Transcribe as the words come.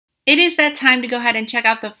It is that time to go ahead and check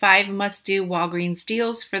out the 5 must-do Walgreens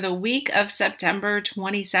deals for the week of September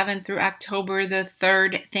 27th through October the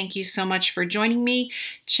 3rd. Thank you so much for joining me.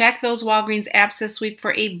 Check those Walgreens apps this week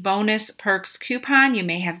for a bonus perks coupon. You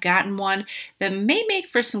may have gotten one that may make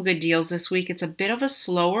for some good deals this week. It's a bit of a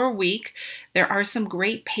slower week. There are some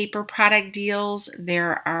great paper product deals.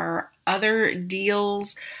 There are other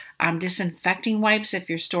deals. Disinfecting wipes if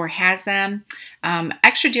your store has them.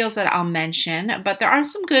 Extra deals that I'll mention, but there are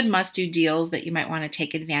some good must-do deals that you might want to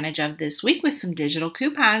take advantage of this week with some digital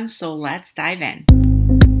coupons, so let's dive in.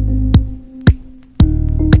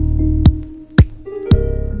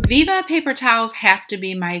 Viva paper towels have to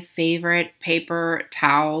be my favorite paper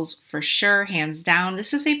towels for sure, hands down.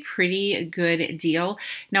 This is a pretty good deal.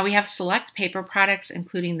 Now we have select paper products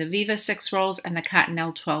including the Viva 6 rolls and the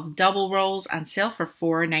Cottonelle 12 double rolls on sale for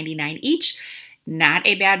 $4.99 each. Not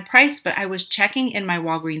a bad price, but I was checking in my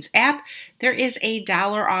Walgreens app. There is a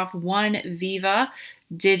 $1 off one Viva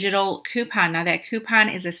digital coupon. Now that coupon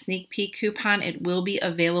is a sneak peek coupon. It will be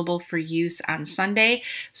available for use on Sunday.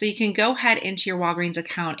 So you can go ahead into your Walgreens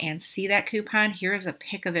account and see that coupon. Here is a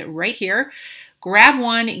pic of it right here. Grab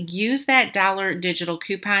one, use that $1 digital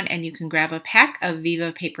coupon, and you can grab a pack of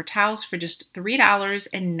Viva paper towels for just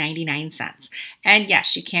 $3.99. And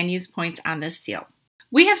yes, you can use points on this deal.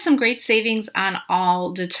 We have some great savings on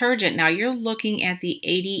all detergent. Now you're looking at the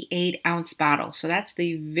 88-ounce bottle. So that's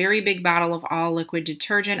the very big bottle of all liquid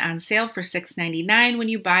detergent on sale for $6.99. When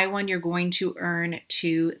you buy one, you're going to earn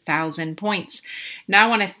 2,000 points. Now I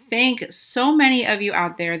want to thank so many of you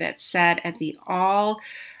out there that said at the all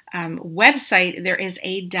website, there is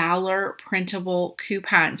a $1 printable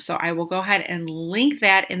coupon. So I will go ahead and link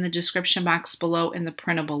that in the description box below in the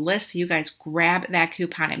printable list. So you guys grab that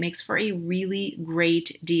coupon. It makes for a really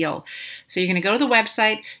great deal. So you're going to go to the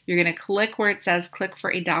website. You're going to click where it says click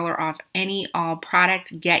for a $1 off any all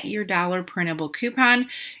product. Get your $1 printable coupon.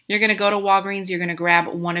 You're going to go to Walgreens. You're going to grab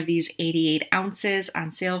one of these 88 ounces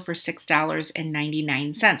on sale for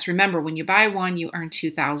 $6.99. Remember, when you buy one, you earn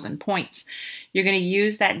 2,000 points. You're going to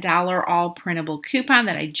use that $1 all printable coupon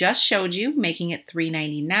that I just showed you, making it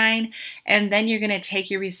 $3.99. And then you're going to take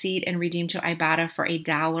your receipt and redeem to Ibotta for a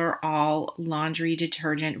 $1 all laundry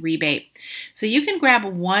detergent rebate. So you can grab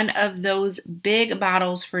one of those big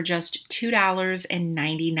bottles for just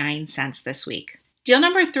 $2.99 this week. Deal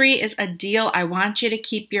number 3 is a deal I want you to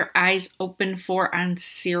keep your eyes open for on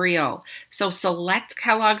cereal. So select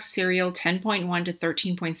Kellogg's cereal 10.1 to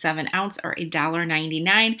 13.7 ounce are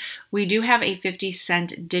 $1.99. We do have a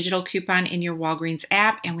 50-cent digital coupon in your Walgreens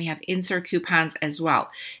app, and we have insert coupons as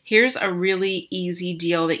well. Here's a really easy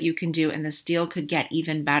deal that you can do, and this deal could get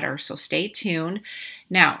even better, so stay tuned.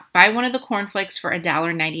 Now, buy one of the cornflakes for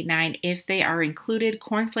 $1.99 if they are included.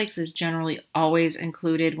 Cornflakes is generally always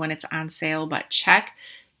included when it's on sale, but check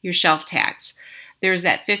your shelf tags. There's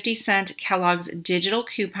that 50-cent Kellogg's digital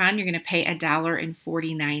coupon. You're going to pay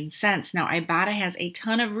 $1.49. Now, Ibotta has a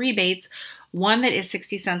ton of rebates. One that is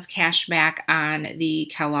 60 cents cash back on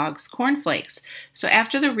the Kellogg's cornflakes. So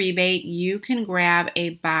after the rebate, you can grab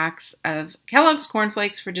a box of Kellogg's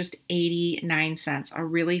cornflakes for just 89 cents. A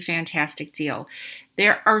really fantastic deal.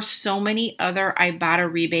 There are so many other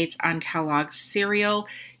Ibotta rebates on Kellogg's cereal.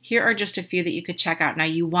 Here are just a few that you could check out. Now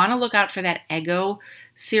you want to look out for that Eggo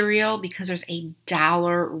cereal because there's a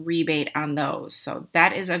 $1 rebate on those. So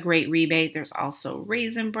that is a great rebate. There's also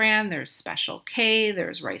Raisin Bran, there's Special K,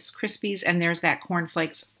 there's Rice Krispies, and there's that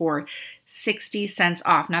cornflakes for 60 cents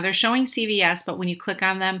off. Now they're showing CVS, but when you click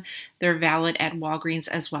on them, they're valid at Walgreens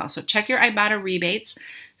as well. So check your Ibotta rebates,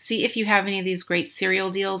 see if you have any of these great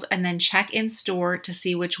cereal deals, and then check in store to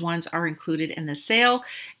see which ones are included in the sale.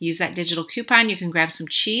 Use that digital coupon. You can grab some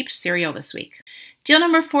cheap cereal this week. Deal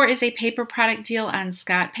number 4 is a paper product deal on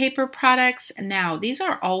Scott Paper Products. Now, these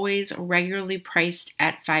are always regularly priced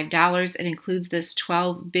at $5. It includes this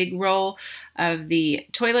 12 big roll of the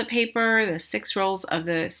toilet paper, the 6 rolls of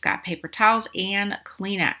the Scott Paper Towels, and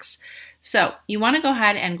Kleenex. So you want to go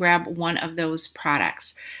ahead and grab one of those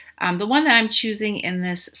products. The one that I'm choosing in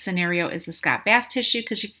this scenario is the Scott Bath Tissue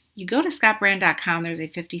because you go to scottbrand.com, there's a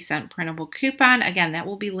 50-cent printable coupon. Again, that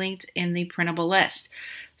will be linked in the printable list.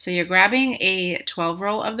 So you're grabbing a 12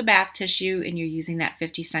 roll of the bath tissue and you're using that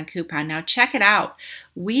 50-cent coupon. Now check it out.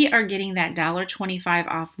 We are getting that $1.25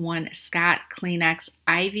 off one Scott Kleenex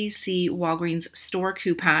IVC Walgreens store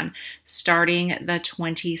coupon starting the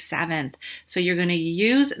 27th. So you're going to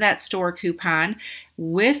use that store coupon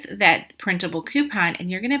with that printable coupon and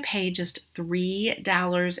you're going to pay just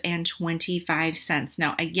 $3.25.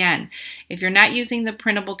 Now again, if you're not using the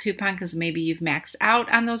printable coupon because maybe you've maxed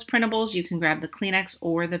out on those printables, you can grab the Kleenex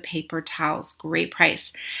or the paper towels. Great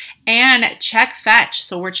price. And check Fetch.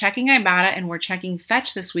 So we're checking Ibotta and we're checking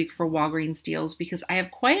Fetch this week for Walgreens deals because I have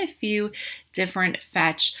quite a few different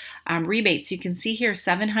Fetch rebates. You can see here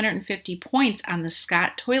 750 points on the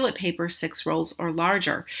Scott toilet paper, 6 rolls or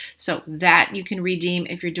larger. So that you can redeem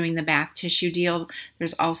if you're doing the bath tissue deal.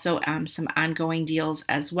 There's also some ongoing deals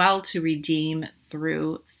as well to redeem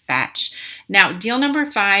through Fetch. Now, deal number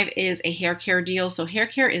 5 is a hair care deal. So hair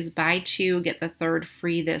care is buy 2, get the 3rd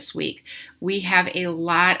free this week. We have a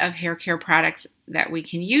lot of hair care products that we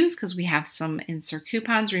can use because we have some insert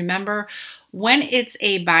coupons. Remember, when it's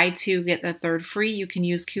a buy 2, get the 3rd free, you can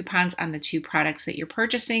use coupons on the 2 products that you're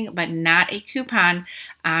purchasing, but not a coupon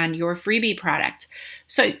on your freebie product.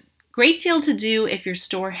 So great deal to do if your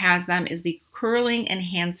store has them is the Curling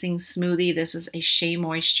Enhancing Smoothie. This is a Shea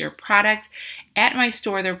Moisture product. At my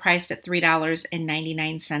store, they're priced at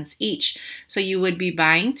 $3.99 each. So you would be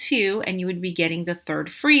buying 2 and you would be getting the 3rd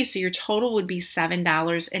free. So your total would be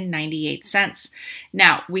 $7.98.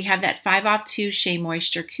 Now, we have that 5 off 2 Shea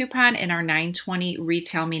Moisture coupon in our $9.20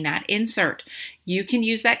 Retail Me Not insert. You can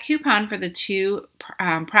use that coupon for the 2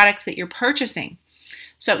 products that you're purchasing.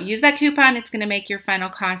 So use that coupon. It's going to make your final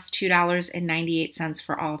cost $2.98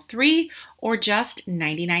 for all 3 or just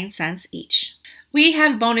 99 cents each. We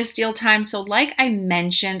have bonus deal time. So like I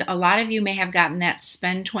mentioned, a lot of you may have gotten that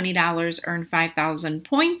spend $20, earn 5,000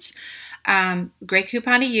 points. Great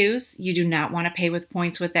coupon to use. You do not want to pay with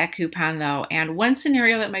points with that coupon though. And one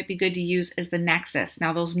scenario that might be good to use is the Nexus.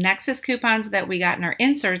 Now those Nexus coupons that we got in our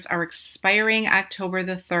inserts are expiring October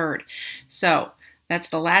the 3rd. So that's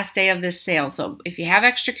the last day of this sale. So if you have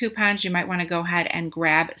extra coupons, you might want to go ahead and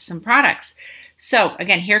grab some products. So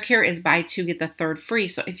again, hair care is buy 2, get the 3rd free.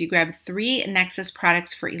 So if you grab 3 Nexus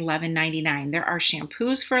products for $11.99, there are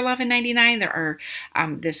shampoos for $11.99. There are,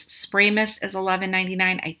 this spray mist is $11.99.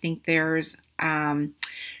 I think there's, I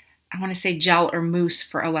want to say gel or mousse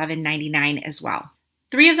for $11.99 as well.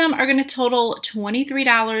 3 of them are going to total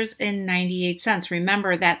 $23.98.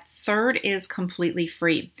 Remember that 3rd is completely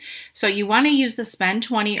free. So you want to use the spend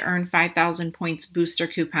 20, earn 5,000 points booster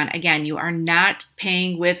coupon. Again, you are not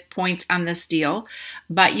paying with points on this deal,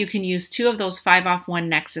 but you can use 2 of those 5 off 1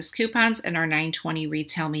 Nexus coupons in our $9.20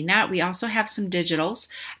 Retail Me Not. We also have some digitals.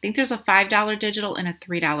 I think there's a $5 digital and a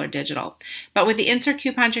 $3 digital. But with the insert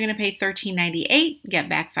coupons, you're going to pay $13.98, get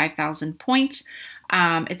back 5,000 points.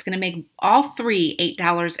 It's going to make all 3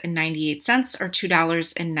 $8.98 or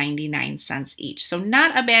 $2.99 each. So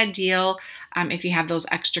not a bad deal if you have those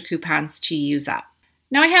extra coupons to use up.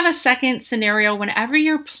 Now I have a second scenario. Whenever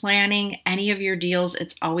you're planning any of your deals,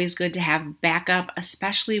 it's always good to have backup,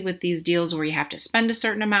 especially with these deals where you have to spend a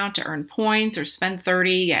certain amount to earn points or spend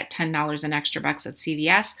 30, get $10 an extra bucks at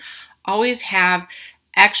CVS. Always have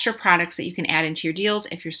extra products that you can add into your deals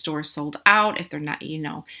if your store is sold out, if they're not,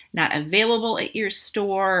 not available at your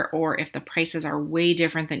store, or if the prices are way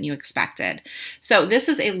different than you expected. So this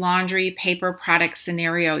is a laundry paper product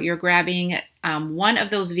scenario. You're grabbing 1 of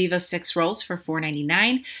those Viva 6 rolls for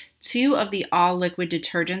 $4.99, 2 of the all liquid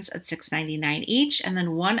detergents at $6.99 each, and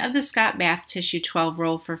then 1 of the Scott bath tissue 12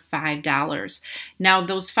 roll for $5. Now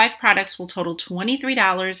those 5 products will total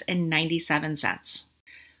 $23.97.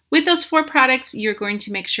 With those 4 products, you're going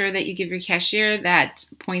to make sure that you give your cashier that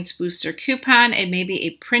points booster coupon. It may be a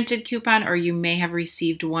printed coupon, or you may have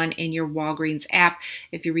received one in your Walgreens app.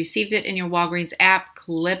 If you received it in your Walgreens app,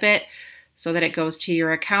 clip it so that it goes to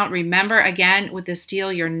your account. Remember, again, with this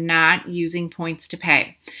deal, you're not using points to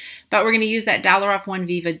pay. But we're going to use that $1 off 1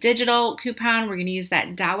 Viva digital coupon. We're going to use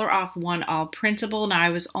that $1 off 1 all printable. Now, I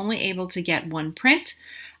was only able to get 1 print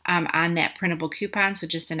on that printable coupon, so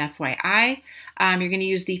just an FYI. You're going to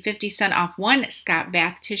use the 50-cent off 1 Scott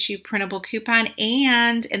bath tissue printable coupon,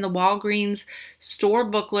 and in the Walgreens store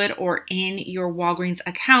booklet or in your Walgreens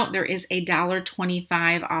account, there is a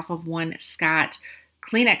 $1.25 off of 1 Scott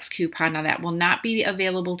Kleenex coupon. Now that will not be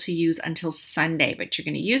available to use until Sunday, but you're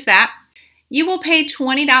going to use that. You will pay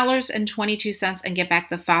 $20.22 and get back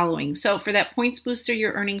the following. So for that points booster,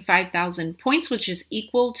 you're earning 5,000 points, which is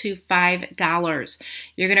equal to $5.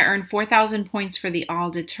 You're going to earn 4,000 points for the all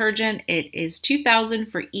detergent. It is 2,000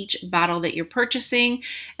 for each bottle that you're purchasing.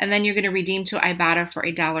 And then you're going to redeem to Ibotta for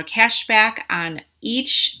 $1 cash back on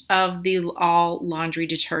each of the all laundry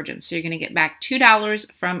detergents. So you're going to get back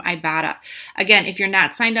 $2 from Ibotta. Again, if you're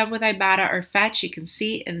not signed up with Ibotta or Fetch, you can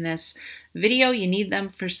see in this video. You need them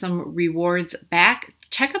for some rewards back.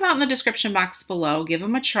 Check them out in the description box below. Give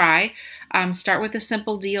them a try. Start with a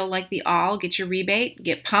simple deal like the all. Get your rebate,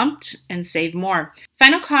 get pumped, and save more.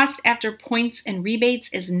 Final cost after points and rebates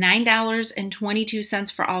is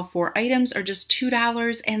 $9.22 for all 4 items, or just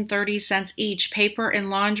 $2.30 each. Paper and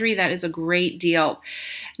laundry, that is a great deal.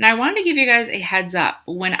 And I wanted to give you guys a heads up.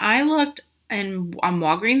 When I looked on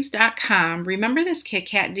Walgreens.com, remember this Kit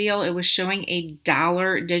Kat deal? It was showing a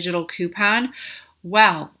 $1 digital coupon.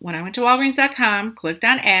 Well, when I went to Walgreens.com, clicked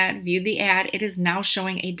on ad, viewed the ad, it is now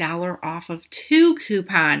showing a $1 off of 2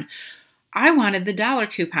 coupon. I wanted the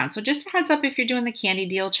 $1 coupon. So just a heads up, if you're doing the candy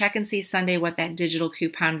deal, check and see Sunday what that digital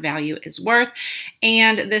coupon value is worth.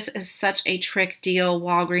 And this is such a trick deal,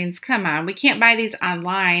 Walgreens. Come on, we can't buy these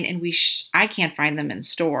online, and I can't find them in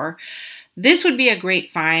store. This would be a great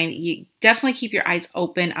find. You definitely keep your eyes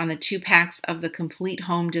open on the 2 packs of the Complete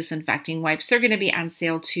Home Disinfecting Wipes. They're going to be on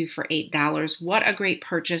sale too for $8. What a great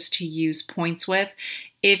purchase to use points with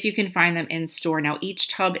if you can find them in store. Now, each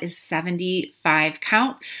tub is 75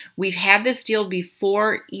 count. We've had this deal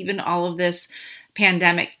before even all of this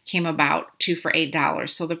pandemic came about, 2 for $8.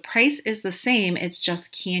 So the price is the same. It's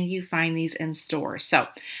just, can you find these in store? So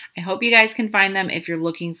I hope you guys can find them if you're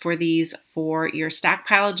looking for these for your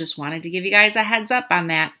stockpile. Just wanted to give you guys a heads up on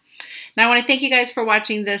that. Now, I want to thank you guys for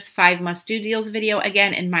watching this 5 must-do deals video.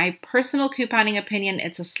 Again, in my personal couponing opinion,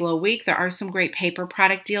 it's a slow week. There are some great paper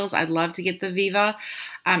product deals. I'd love to get the Viva.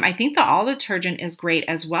 I think the All Detergent is great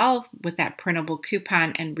as well with that printable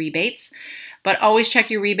coupon and rebates. But always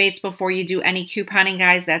check your rebates before you do any couponing,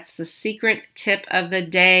 guys. That's the secret tip of the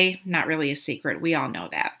day. Not really a secret. We all know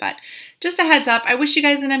that. But just a heads up. I wish you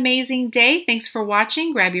guys an amazing day. Thanks for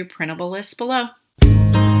watching. Grab your printable list below.